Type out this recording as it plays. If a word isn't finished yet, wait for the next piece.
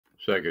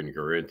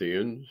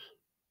Corinthians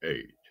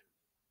 8.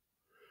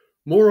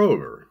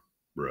 Moreover,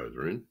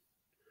 brethren,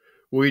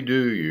 we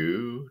do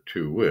you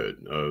to wit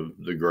of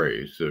the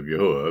grace of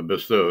YAHUAH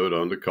bestowed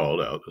on the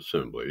called out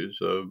assemblies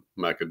of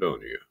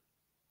Macedonia,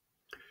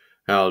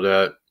 how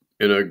that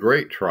in a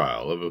great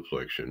trial of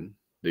affliction,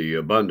 the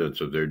abundance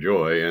of their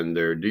joy and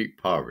their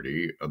deep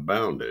poverty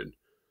abounded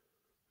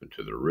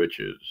unto the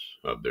riches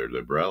of their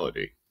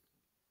liberality.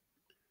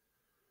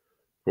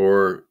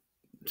 For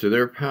to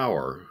their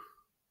power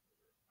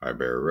I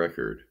bear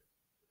record.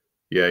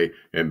 Yea,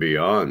 and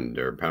beyond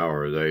their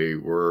power they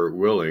were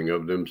willing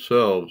of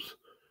themselves,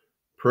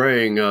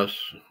 praying us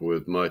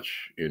with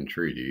much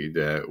entreaty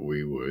that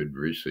we would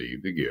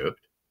receive the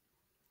gift,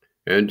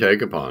 and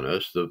take upon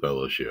us the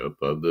fellowship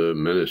of the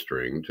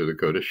ministering to the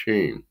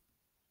Qorintiym.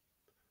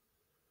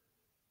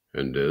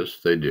 And this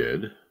they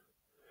did,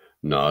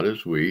 not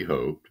as we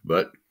hoped,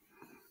 but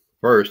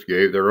first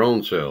gave their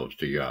own selves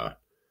to Yah,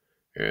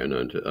 and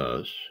unto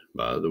us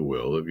by the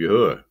will of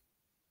YAHUAH.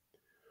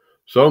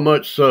 So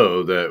much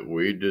so that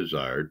we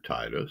desired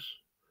Titus,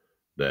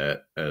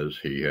 that as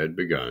he had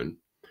begun,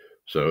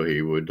 so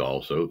he would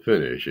also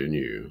finish in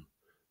you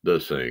the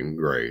same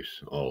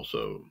grace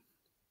also.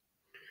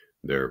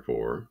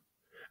 Therefore,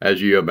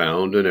 as ye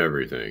abound in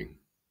everything,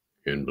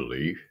 in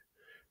belief,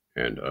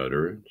 and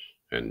utterance,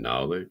 and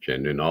knowledge,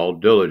 and in all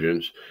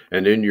diligence,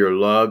 and in your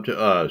love to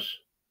us,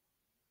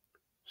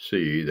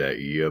 see that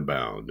ye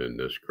abound in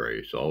this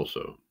grace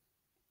also.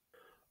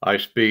 I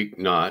speak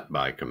not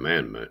by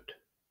commandment,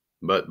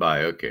 but by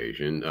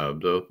occasion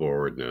of the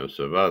forwardness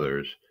of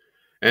others,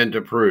 and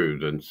to prove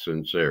the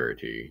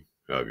sincerity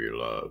of your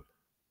love.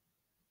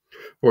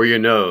 For you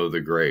know the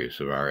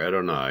grace of our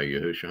Adonai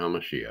YAHUSHA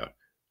HaMashiach,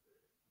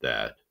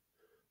 that,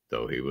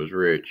 though he was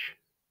rich,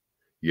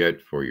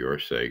 yet for your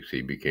sakes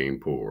he became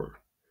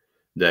poor,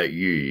 that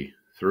ye,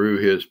 through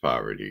his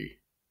poverty,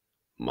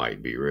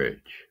 might be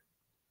rich.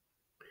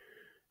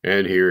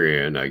 And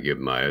herein I give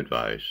my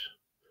advice,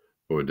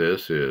 for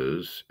this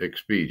is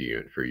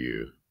expedient for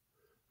you,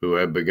 who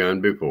have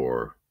begun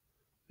before,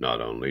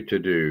 not only to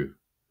do,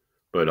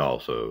 but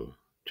also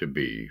to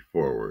be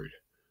forward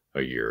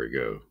a year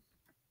ago.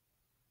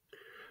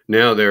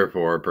 Now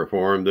therefore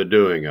perform the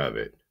doing of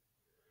it,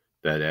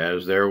 that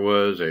as there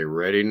was a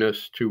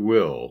readiness to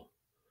will,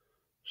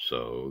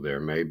 so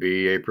there may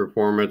be a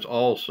performance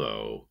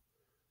also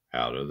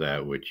out of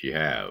that which ye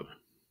have.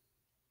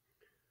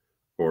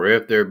 For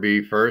if there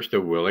be first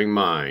a willing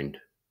mind,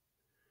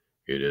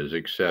 it is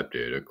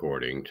accepted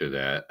according to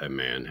that a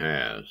man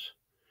has,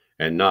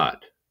 and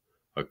not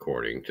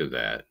according to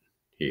that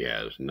he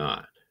has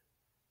not.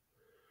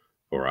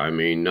 For I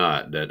mean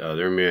not that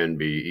other men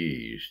be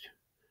eased,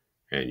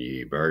 and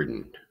ye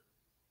burdened,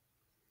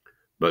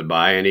 but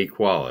by an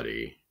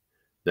equality,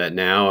 that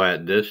now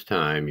at this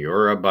time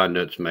your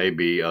abundance may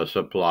be a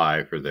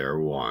supply for their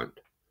want,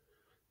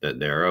 that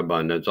their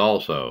abundance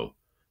also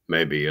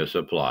may be a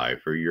supply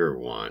for your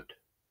want,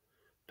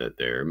 that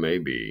there may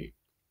be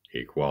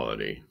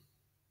equality.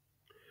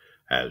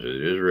 As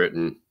it is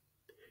written,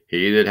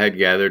 he that had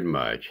gathered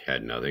much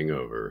had nothing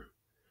over,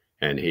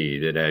 and he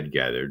that had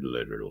gathered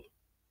little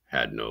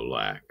had no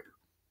lack.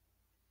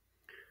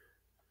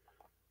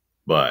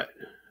 But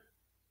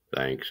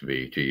thanks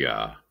be to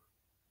Yah,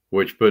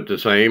 which put the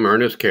same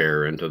earnest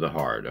care into the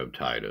heart of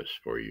Titus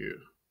for you.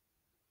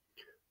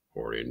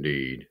 For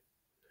indeed,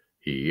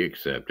 he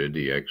accepted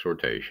the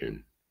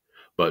exhortation,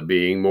 but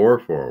being more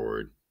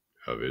forward,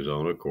 of his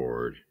own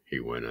accord,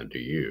 he went unto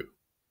you.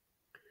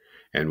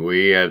 And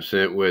we have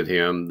sent with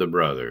him the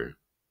brother,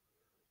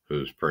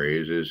 whose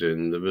praise is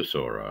in the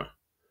Besorah,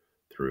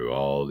 through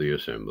all the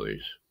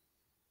assemblies.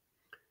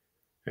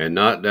 And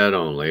not that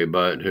only,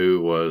 but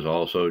who was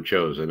also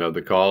chosen of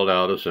the called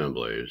out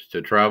assemblies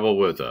to travel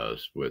with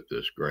us with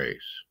this grace,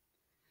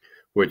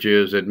 which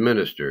is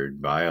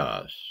administered by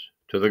us,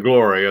 to the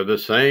glory of the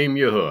same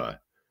YAHUAH,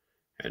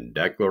 and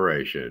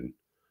declaration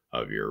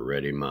of your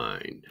ready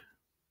mind.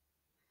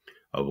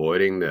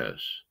 Avoiding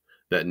this,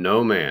 that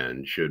no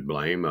man should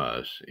blame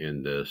us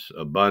in this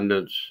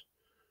abundance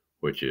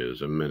which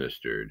is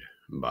administered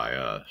by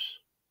us,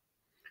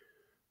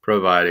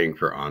 providing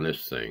for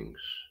honest things,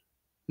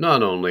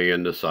 not only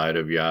in the sight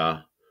of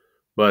Yah,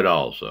 but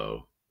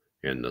also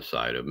in the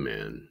sight of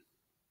men.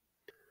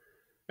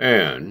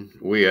 And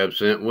we have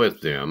sent with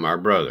them our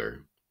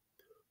brother,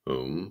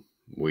 whom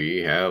we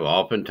have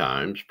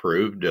oftentimes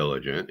proved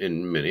diligent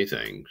in many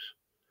things,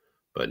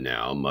 but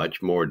now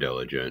much more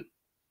diligent,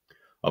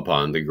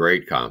 upon the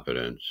great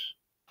confidence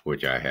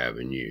which I have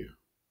in you.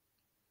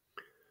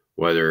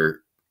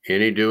 Whether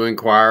any do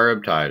inquire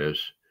of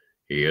Titus,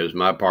 he is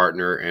my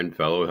partner and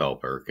fellow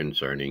helper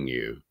concerning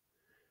you.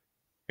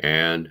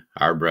 And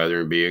our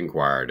brethren be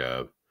inquired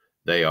of,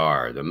 they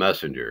are the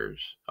messengers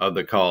of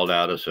the called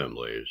out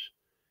assemblies,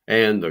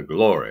 and the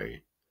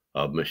glory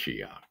of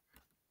Mashiach.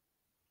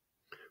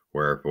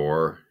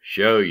 Wherefore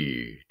show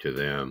ye to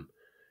them,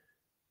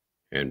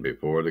 and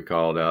before the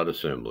called out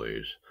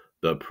assemblies,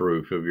 the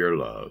proof of your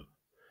love,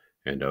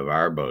 and of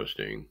our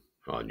boasting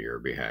on your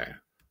behalf.